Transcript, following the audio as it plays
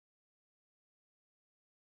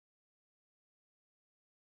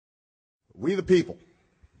We the people,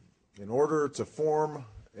 in order to form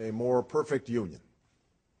a more perfect union.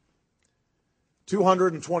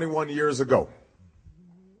 221 years ago,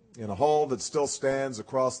 in a hall that still stands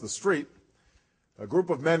across the street, a group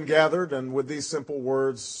of men gathered and with these simple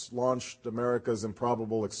words launched America's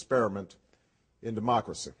improbable experiment in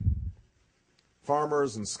democracy.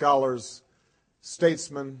 Farmers and scholars,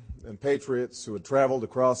 statesmen and patriots who had traveled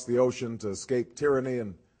across the ocean to escape tyranny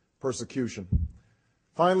and persecution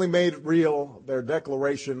finally made real their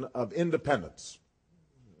Declaration of Independence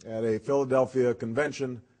at a Philadelphia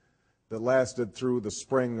convention that lasted through the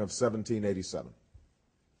spring of 1787.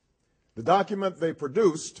 The document they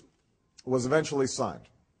produced was eventually signed,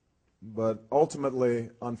 but ultimately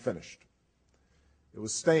unfinished. It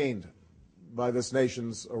was stained by this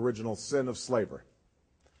nation's original sin of slavery,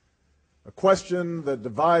 a question that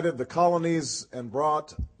divided the colonies and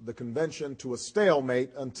brought the convention to a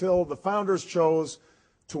stalemate until the founders chose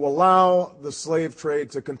to allow the slave trade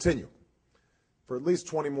to continue for at least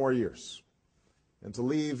 20 more years and to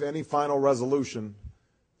leave any final resolution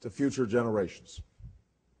to future generations.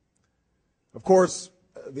 Of course,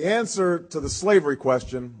 the answer to the slavery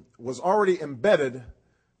question was already embedded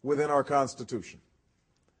within our Constitution,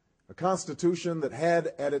 a Constitution that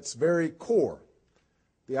had at its very core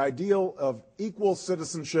the ideal of equal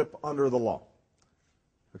citizenship under the law,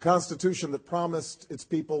 a Constitution that promised its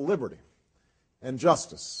people liberty and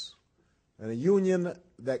justice, and a union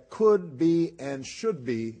that could be and should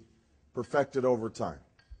be perfected over time.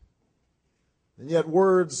 And yet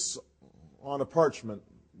words on a parchment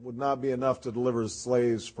would not be enough to deliver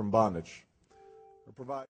slaves from bondage or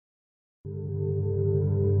provide